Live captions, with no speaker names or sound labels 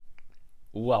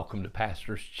Welcome to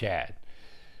Pastor's Chat.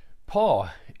 Paul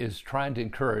is trying to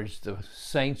encourage the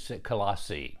saints at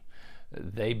Colossae.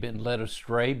 They've been led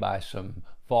astray by some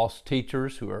false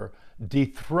teachers who are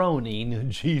dethroning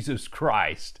Jesus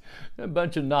Christ. A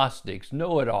bunch of Gnostics,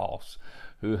 know-it-alls,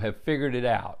 who have figured it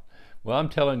out. Well, I'm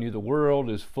telling you, the world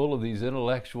is full of these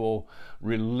intellectual,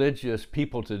 religious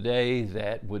people today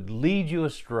that would lead you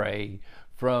astray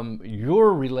from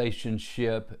your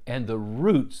relationship and the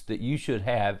roots that you should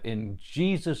have in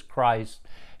Jesus Christ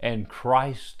and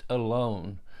Christ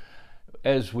alone.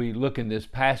 As we look in this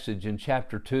passage in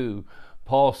chapter 2,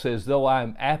 Paul says, though I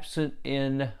am absent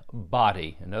in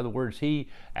body. In other words, he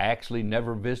actually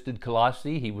never visited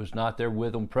Colossae. He was not there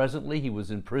with them presently. He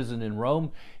was in prison in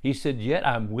Rome. He said, yet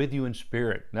I'm with you in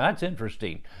spirit. Now that's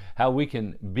interesting, how we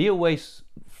can be away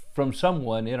from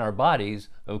someone in our bodies,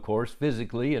 of course,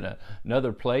 physically in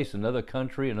another place, another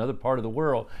country, another part of the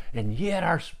world, and yet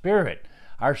our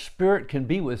spirit can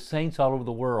be with saints all over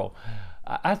the world.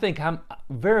 I think I'm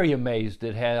very amazed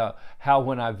at how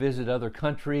when I visit other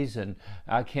countries and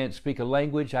I can't speak a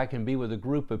language, I can be with a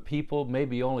group of people,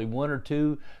 maybe only one or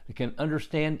two, that can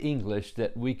understand English,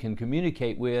 that we can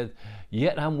communicate with,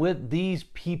 yet I'm with these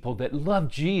people that love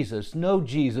Jesus, know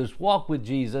Jesus, walk with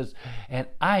Jesus, and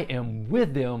I am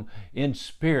with them in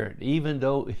spirit, even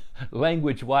though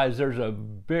language-wise there's a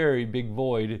very big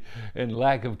void and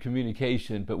lack of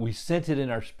communication, but we sense it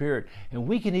in our spirit, and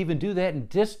we can even do that in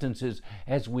distances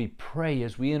as we pray,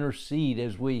 as we intercede,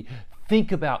 as we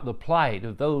think about the plight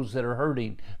of those that are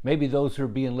hurting, maybe those who are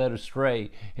being led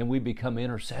astray, and we become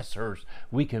intercessors.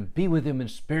 We can be with them in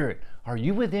spirit. Are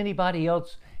you with anybody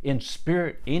else in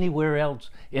spirit anywhere else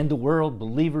in the world?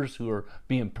 Believers who are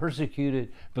being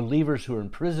persecuted, believers who are in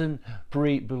prison,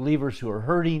 believers who are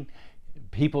hurting,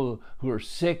 people who are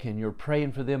sick and you're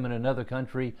praying for them in another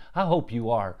country? I hope you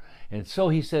are. And so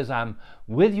he says, I'm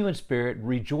with you in spirit,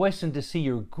 rejoicing to see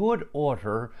your good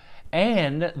order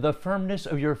and the firmness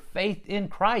of your faith in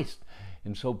Christ.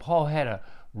 And so Paul had a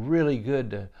really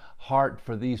good heart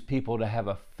for these people to have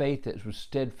a faith that was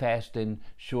steadfast and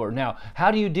sure. Now,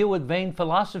 how do you deal with vain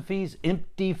philosophies,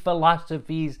 empty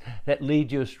philosophies that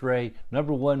lead you astray?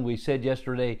 Number one, we said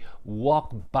yesterday,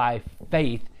 walk by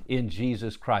faith in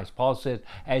Jesus Christ. Paul says,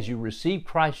 as you receive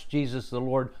Christ Jesus the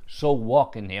Lord, so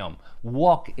walk in him.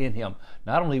 Walk in him.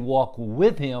 Not only walk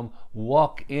with him,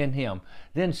 walk in him.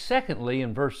 Then secondly,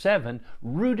 in verse 7,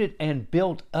 rooted and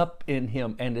built up in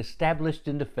him and established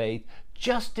in the faith,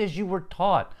 just as you were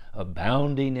taught,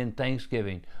 abounding in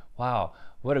thanksgiving. Wow,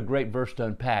 what a great verse to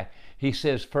unpack. He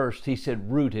says first, he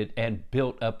said rooted and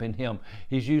built up in him.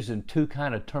 He's using two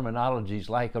kind of terminologies,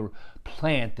 like a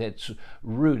plant that's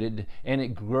rooted and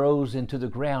it grows into the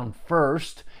ground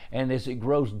first, and as it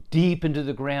grows deep into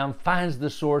the ground, finds the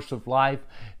source of life,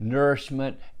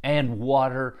 nourishment, and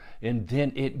water, and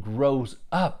then it grows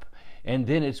up. And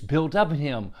then it's built up in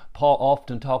him. Paul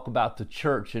often talked about the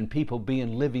church and people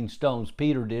being living stones.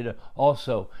 Peter did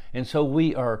also. And so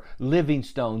we are living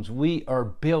stones. We are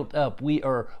built up. We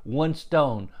are one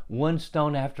stone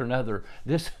after another.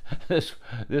 This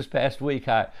past week,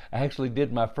 I actually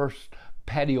did my first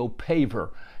patio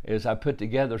paver. As I put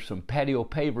together some patio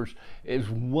pavers, is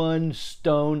one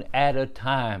stone at a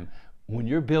time. When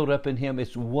you're built up in him,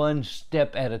 it's one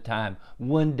step at a time,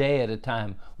 one day at a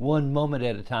time, one moment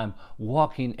at a time,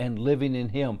 walking and living in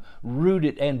him,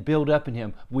 rooted and built up in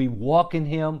him. We walk in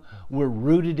him, we're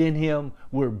rooted in him,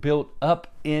 we're built up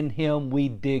in him. We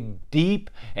dig deep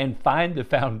and find the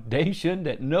foundation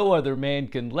that no other man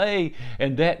can lay,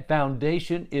 and that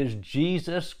foundation is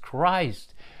Jesus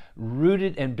Christ.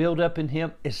 Rooted and built up in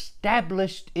him,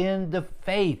 established in the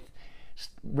faith.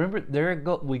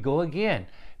 Remember, we go again.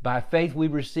 By faith we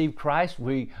receive Christ.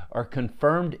 We are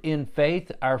confirmed in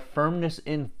faith, our firmness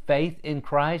in faith in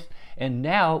Christ, and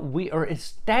now we are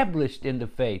established in the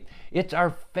faith. It's our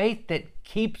faith that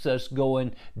keeps us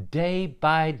going day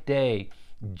by day,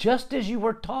 just as you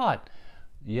were taught.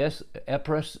 Yes,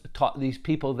 Epaphras taught these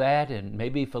people that, and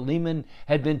maybe Philemon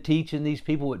had been teaching these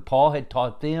people what Paul had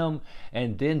taught them,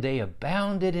 and then they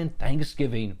abounded in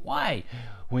thanksgiving. Why?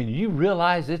 When you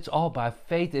realize it's all by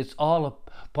faith, it's all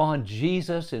upon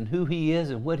Jesus and who he is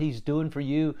and what he's doing for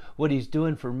you, what he's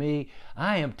doing for me,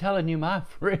 I am telling you, my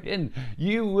friend,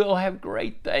 you will have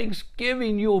great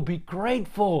thanksgiving. You will be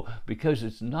grateful because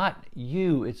it's not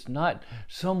you, it's not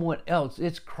someone else,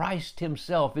 it's Christ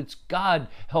himself, it's God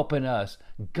helping us.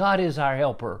 God is our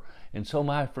helper. And so,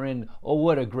 my friend, oh,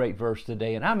 what a great verse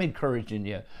today. And I'm encouraging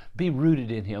you, be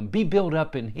rooted in him, be built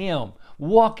up in him,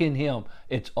 walk in him.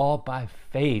 It's all by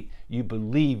faith. You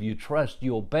believe, you trust,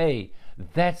 you obey.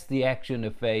 That's the action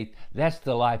of faith. That's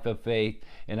the life of faith.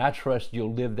 And I trust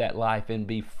you'll live that life and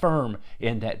be firm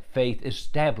in that faith,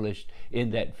 established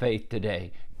in that faith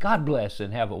today. God bless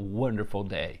and have a wonderful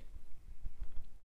day.